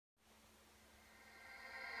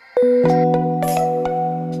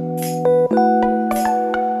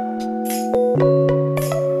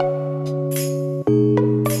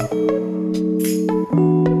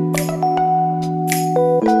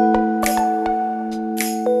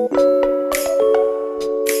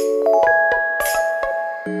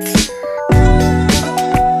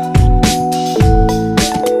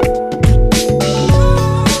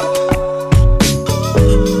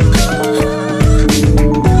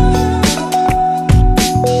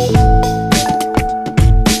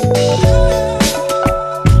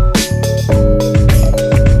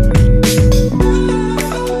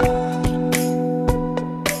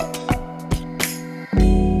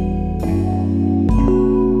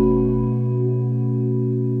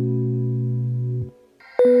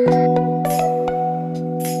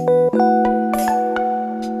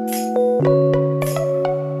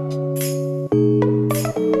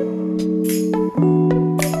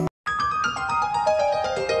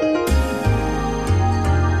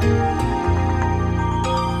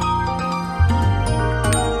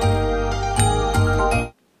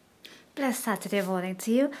Saturday morning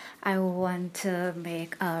to you. I want to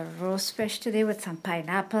make a roast fish today with some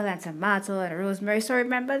pineapple and tomato and rosemary. So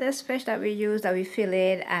remember this fish that we use, that we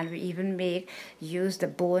fillet, and we even use the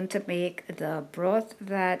bone to make the broth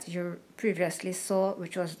that you previously saw,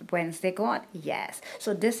 which was Wednesday gone. Yes,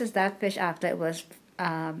 so this is that fish after it was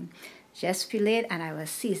just filleted and I was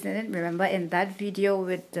seasoning it. Remember in that video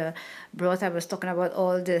with the broth I was talking about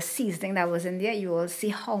all the seasoning that was in there. You will see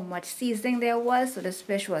how much seasoning there was. So this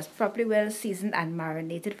fish was properly well seasoned and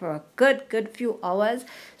marinated for a good few hours,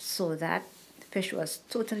 so that fish was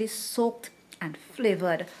totally soaked and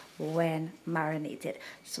flavored when marinated.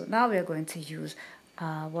 So now we're going to use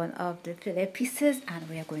one of the fillet pieces and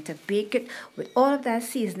we are going to bake it with all of that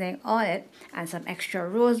seasoning on it and some extra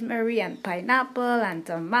rosemary and pineapple and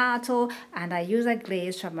tomato. And I use a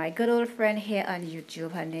glaze from my good old friend here on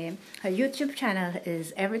YouTube. Her YouTube channel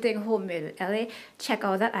is Everything Homemade with Ellie. Check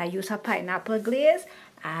out that. I use her pineapple glaze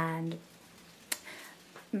and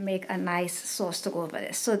make a nice sauce to go over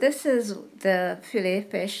this. So this is the fillet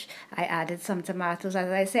fish. I added some tomatoes, as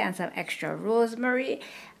I say, and some extra rosemary.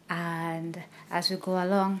 And as we go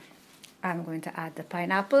along, I'm going to add the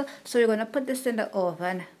pineapple. So we're going to put this in the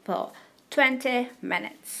oven for 20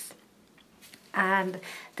 minutes. And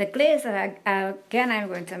the glaze that again I'm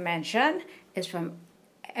going to mention is from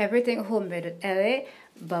Everything Homemade with Ellie.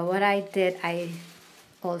 But what I did, I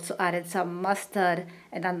also added some mustard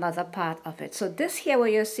in another part of it. So this here,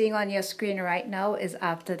 what you're seeing on your screen right now, is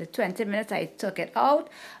after the 20 minutes I took it out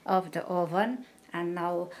of the oven. And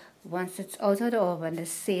now once it's out of the oven, the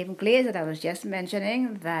same glaze that I was just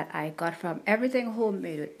mentioning that I got from Everything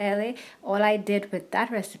Homemade with Ellie, all I did with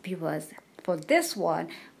that recipe was, for this one,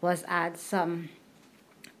 was add some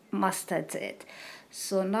mustard to it.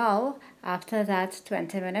 So now, after that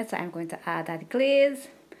 20 minutes, I'm going to add that glaze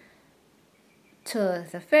to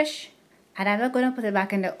the fish. And I'm not going to put it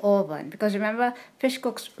back in the oven because remember, fish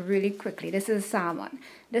cooks really quickly. This is salmon.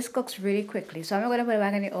 This cooks really quickly. So I'm not going to put it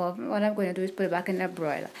back in the oven. What I'm going to do is put it back in the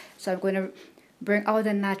broiler. So I'm going to bring out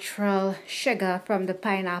the natural sugar from the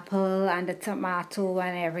pineapple and the tomato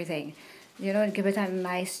and everything. You know, and give it a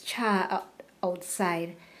nice char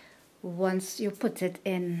outside once you put it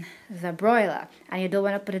in the broiler. And you don't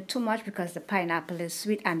want to put it too much because the pineapple is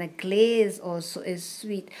sweet and the glaze also is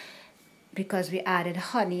sweet, because we added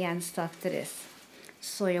honey and stuff to this.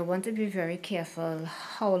 So you want to be very careful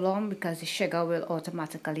how long, because the sugar will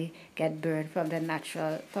automatically get burned from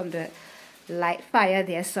the light fire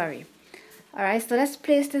there, sorry. Alright, so let's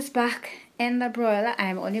place this back in the broiler.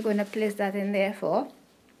 I'm only going to place that in there for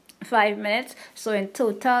 5 minutes. So in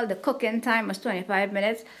total, the cooking time was 25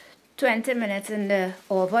 minutes, 20 minutes in the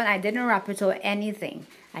oven. I didn't wrap it or anything.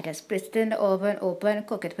 I just placed it in the oven, open,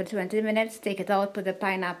 cook it for 20 minutes, take it out, put the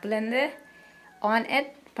pineapple in there, on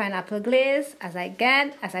it, pineapple glaze. As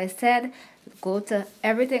I said, go to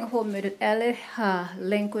Everything Homemade with Ellie. Her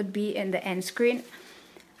link would be in the end screen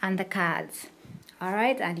and the cards.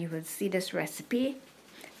 Alright, and you will see this recipe.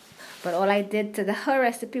 But all I did to her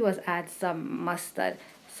recipe was add some mustard,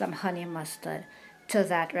 some honey mustard to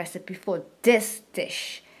that recipe for this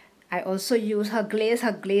dish. I also use her glaze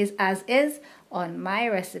as is, on my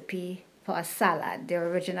recipe for a salad, the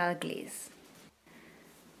original glaze.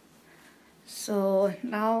 So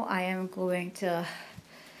now I am going to,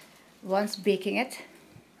 once baking it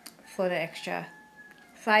for the extra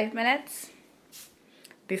 5 minutes,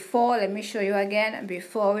 let me show you again,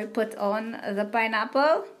 before we put on the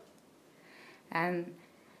pineapple, and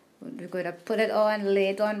we're going to put it on, lay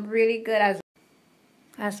it on really good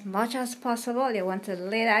as much as possible. You want to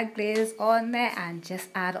lay that glaze on there and just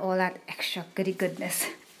add all that extra goodness.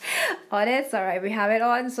 on it. All right, we have it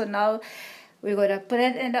on. So now we're going to put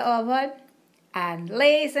it in the oven. And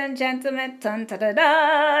ladies and gentlemen, dun, dun, dun,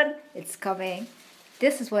 dun, it's coming.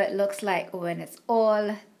 This is what it looks like when it's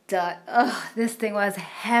all done. Oh, this thing was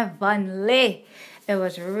heavenly. It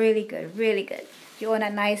was really good, really good. If you're on a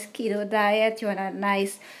nice keto diet, you're on a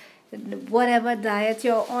nice whatever diet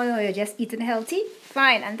you're on, or you're just eating healthy,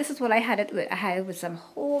 fine. And this is what I had it with. I had it with some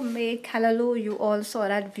homemade callaloo. You all saw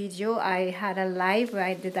that video. I had a live where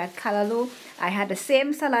I did that callaloo. I had the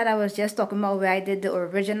same salad I was just talking about where I did the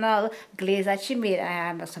original glaze that she made. I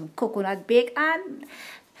had some coconut bake and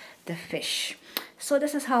the fish. So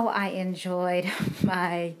this is how I enjoyed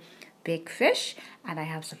my baked fish, and I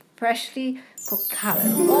have some freshly cooked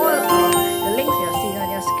callaloo. All of the links you're seeing on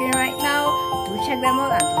your screen right now, do check them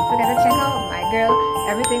out, and don't forget to check out my girl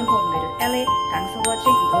Everything Homemade with Ellie. Thanks for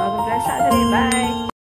watching. Do have a blessed Saturday. Bye.